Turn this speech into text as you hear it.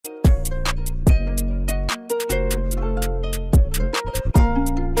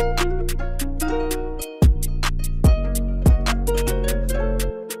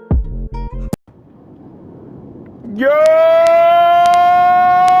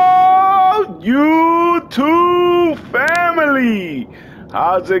YouTube family?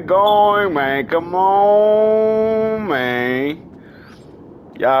 How's it going, man? Come on, man.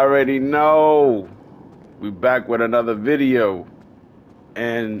 Y'all already know we back with another video.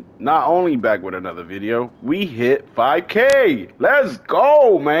 And not only back with another video, we hit 5K. Let's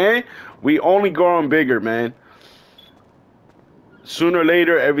go, man. We only growing bigger, man. Sooner or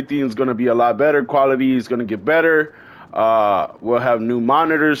later, everything's going to be a lot better. Quality is going to get better. We'll have new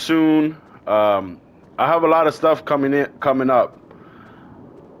monitors soon. I have a lot of stuff coming up.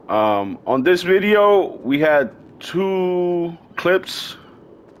 On this video, we had two clips,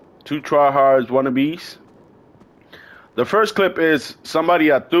 two Tryhards wannabes. The first clip is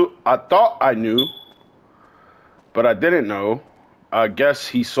somebody I thought I knew, but I didn't know. I guess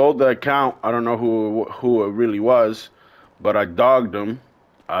he sold the account. I don't know who it really was, but I dogged him.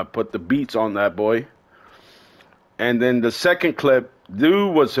 I put the beats on that boy. And then the second clip,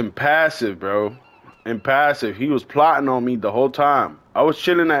 dude was impassive, bro. Impassive. He was plotting on me the whole time. I was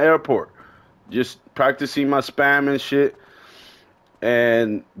chilling at the airport, just practicing my spam and shit.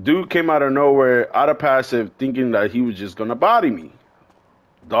 And dude came out of nowhere, out of passive, thinking that he was just gonna body me.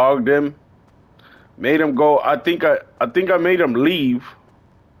 Dogged him, made him go. I think I made him leave.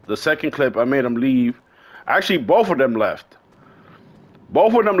 The second clip, I made him leave. Actually, both of them left.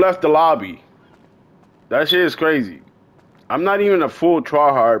 Both of them left the lobby. That shit is crazy. I'm not even a full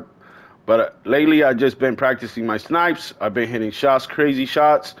tryhard, but lately I just been practicing my snipes. I've been hitting shots, crazy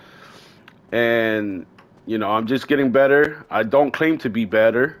shots, and you know, I'm just getting better. I don't claim to be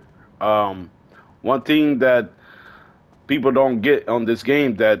better. One thing that people don't get on this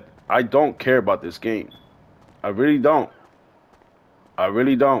game, that I don't care about this game. I really don't. I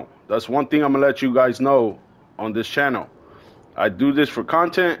really don't. That's one thing I'm gonna let you guys know on this channel. I do this for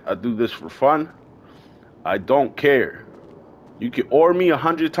content. I do this for fun. I don't care. You can order me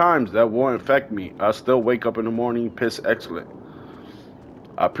 100 times. That won't affect me. I still wake up in the morning, piss excellent.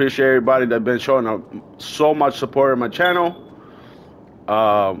 I appreciate everybody that's been showing so much support on my channel.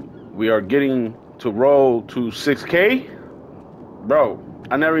 We are getting to roll to 6K. Bro,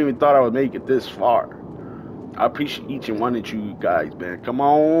 I never even thought I would make it this far. I appreciate each and one of you guys, man. Come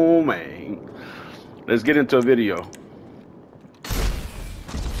on, man. Let's get into a video.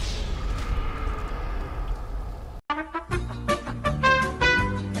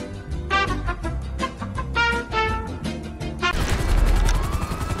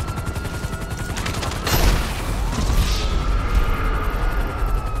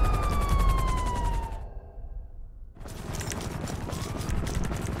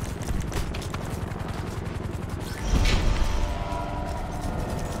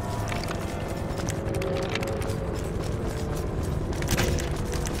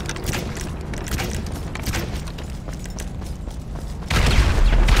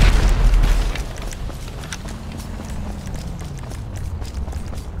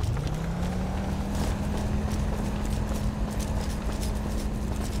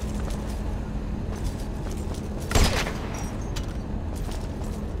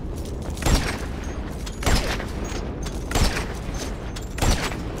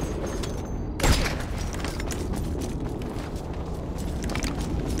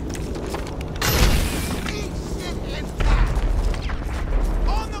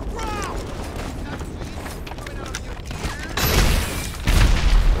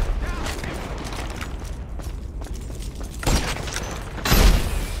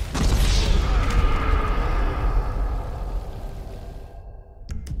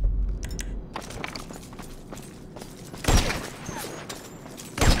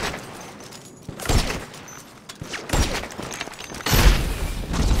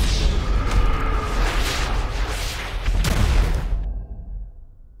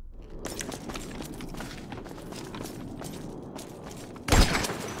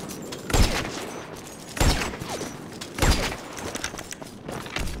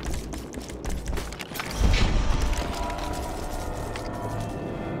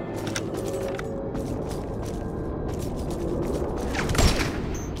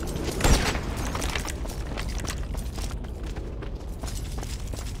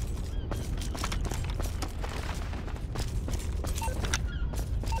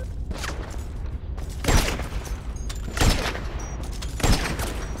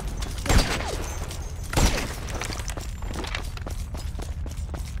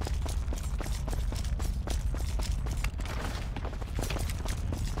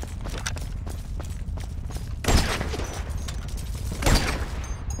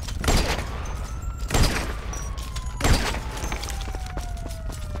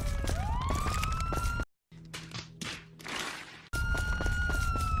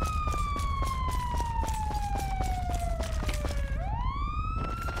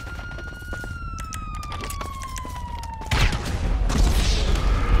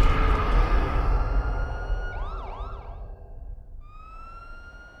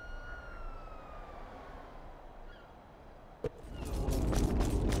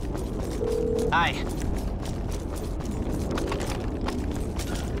 Aye.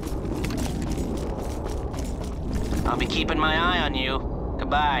 I'll be keeping my eye on you.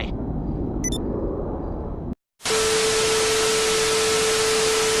 Goodbye.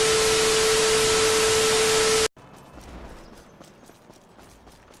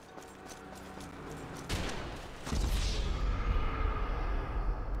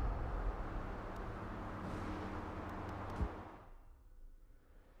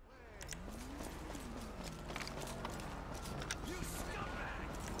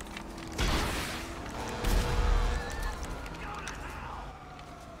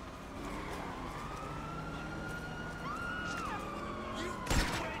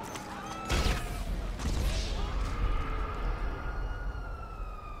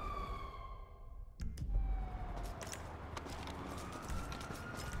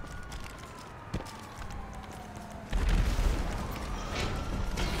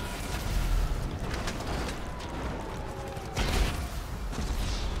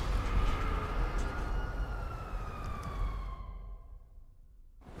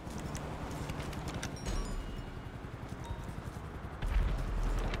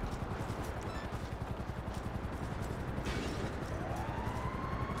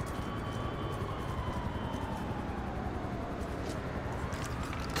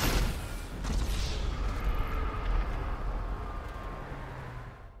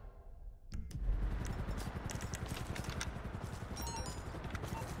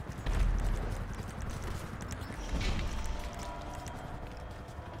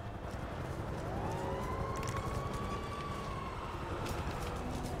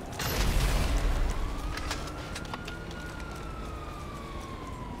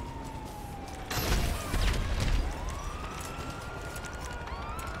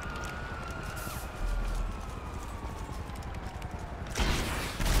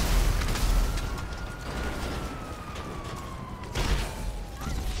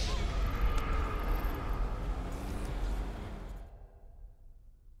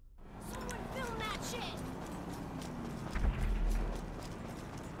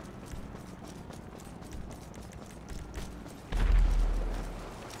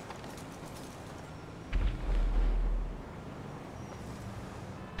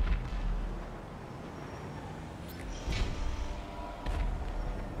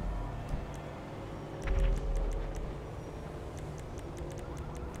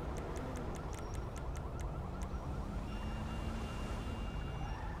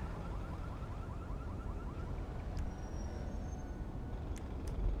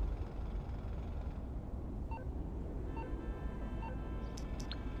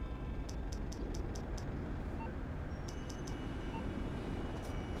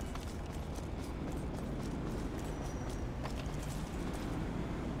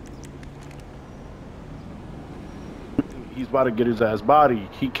 He's about to get his ass body.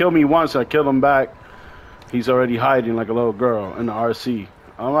 He killed me once, I killed him back. He's already hiding like a little girl in the RC.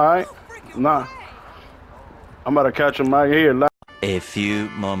 Alright? Nah. I'm about to catch him right here. A few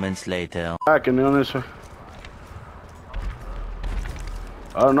moments later. Back and on this. I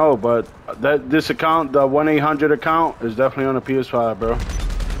don't know, but this account, the 1-800 account, is definitely on the PS5, bro.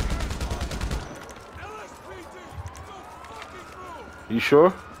 You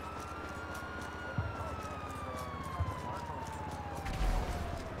sure?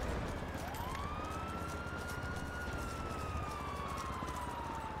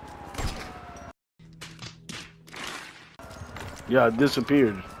 Yeah, it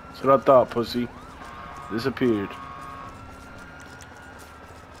disappeared. That's what I thought, pussy. Disappeared.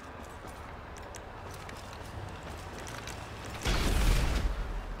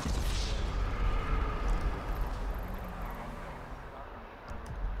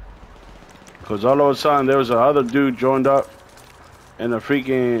 Because all of a sudden there was another dude joined up in a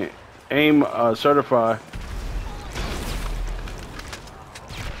freaking AIM certified.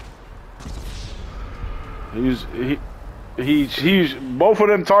 He's both of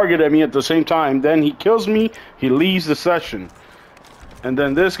them targeted me at the same time. Then he kills me. He leaves the session, and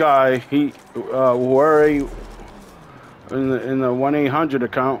then this guy, he were in the 1-800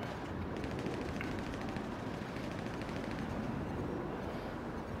 account.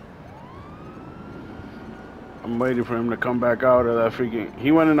 I'm waiting for him to come back out of that freaking.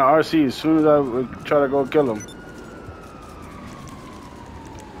 He went in the RC as soon as I would try to go kill him.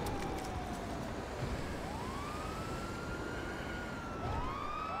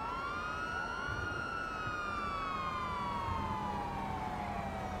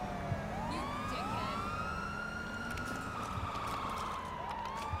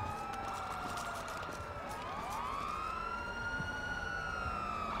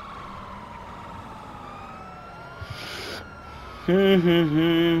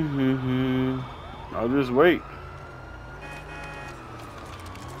 I'll just wait.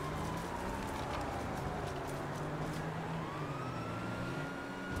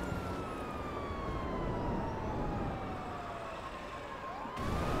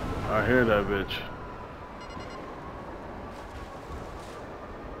 I hear that bitch.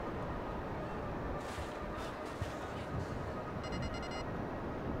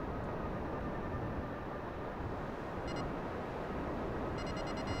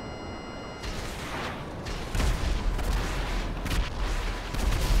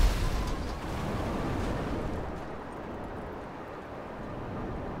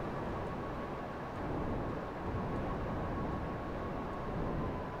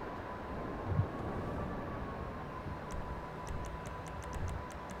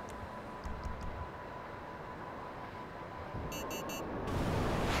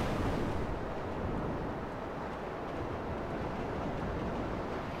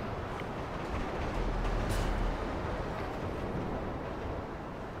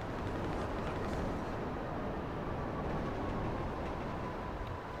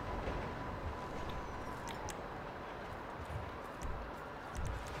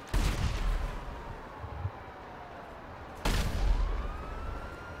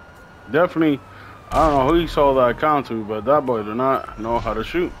 Definitely, I don't know who he sold that account to, but that boy do not know how to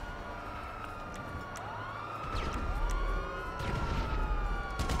shoot.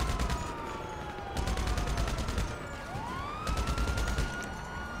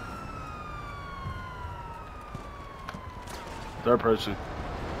 Third person.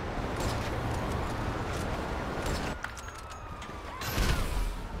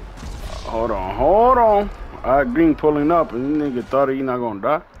 Hold on, hold on. I green pulling up, and this nigga thought he not gonna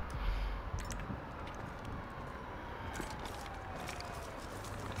die.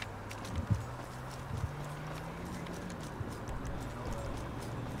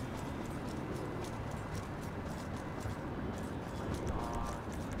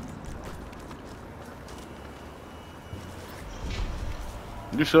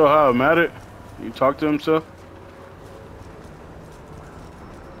 You still have him at it? You talk to himself?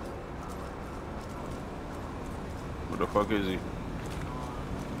 What the fuck is he?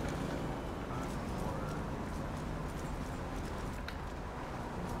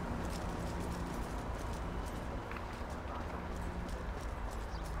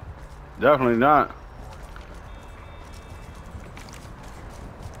 Definitely not.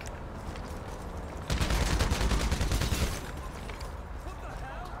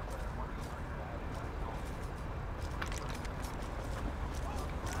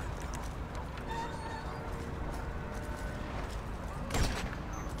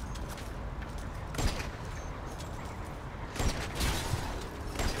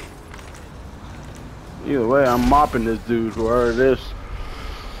 Either way, I'm mopping this dude, whoever it is.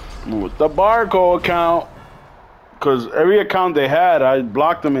 With the barcode account, because every account they had, I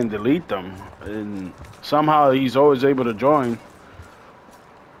blocked them and delete them. And somehow he's always able to join.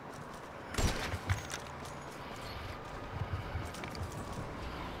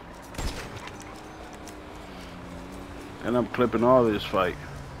 And I'm clipping all this fight.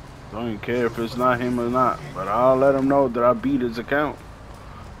 Don't even care if it's not him or not. But I'll let him know that I beat his account.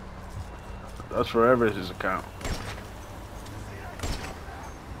 That's forever his account.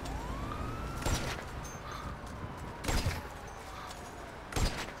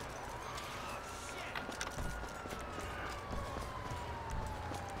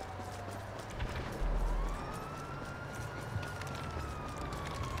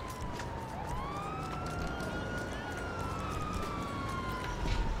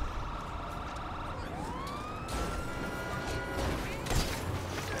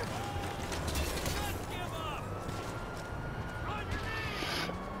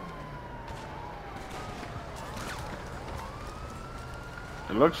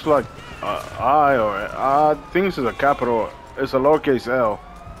 It looks like I, or I think this is a capital. It's a lowercase L,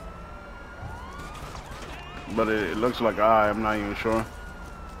 but it looks like I. I'm not even sure.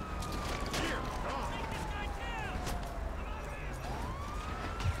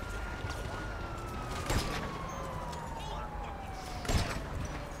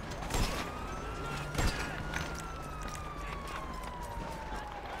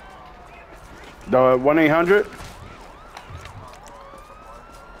 The 1-800.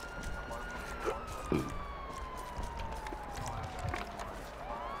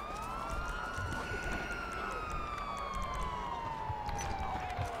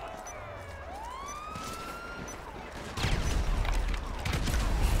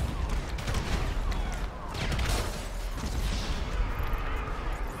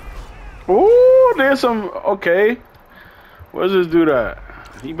 Ooh, there's some, okay. Where's this dude at?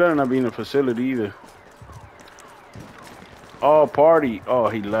 He better not be in the facility either. Oh, party. Oh,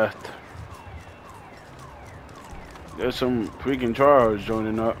 he left. There's some freaking Tryhards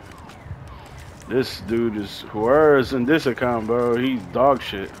joining up. This dude is, whoever is in this account, bro, he's dog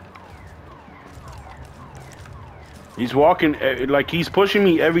shit. He's walking, like he's pushing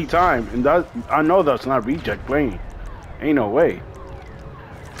me every time. And that, I know that's not reject playing. Ain't no way.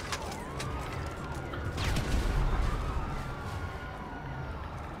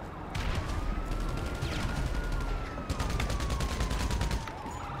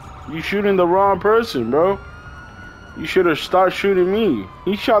 You shooting the wrong person, bro. You should have started shooting me.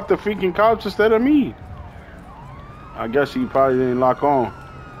 He shot the freaking cops instead of me. I guess he probably didn't lock on.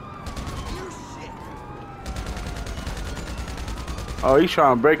 Oh, he's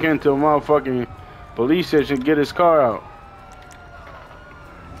trying to break into a motherfucking police station and get his car out.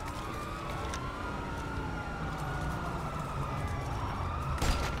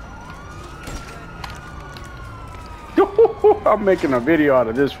 I'm making a video out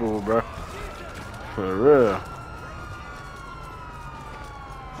of this fool, bro. For real.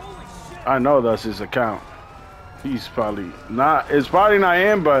 I know that's his account. He's probably not, it's probably not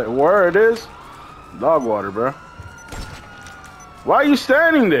him, but where it is, dog water, bro. Why are you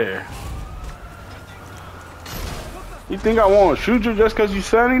standing there? You think I won't shoot you just because you're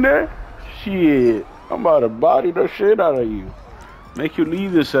standing there? Shit, I'm about to body the shit out of you. Make you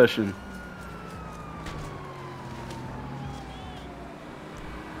leave this session.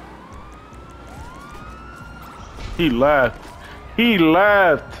 He left. He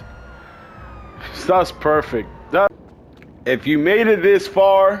left. That's perfect. If you made it this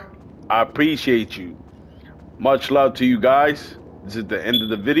far, I appreciate you. Much love to you guys. This is the end of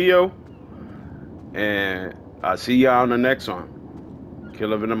the video. And I'll see y'all on the next one.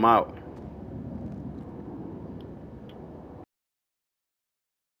 Killer them out.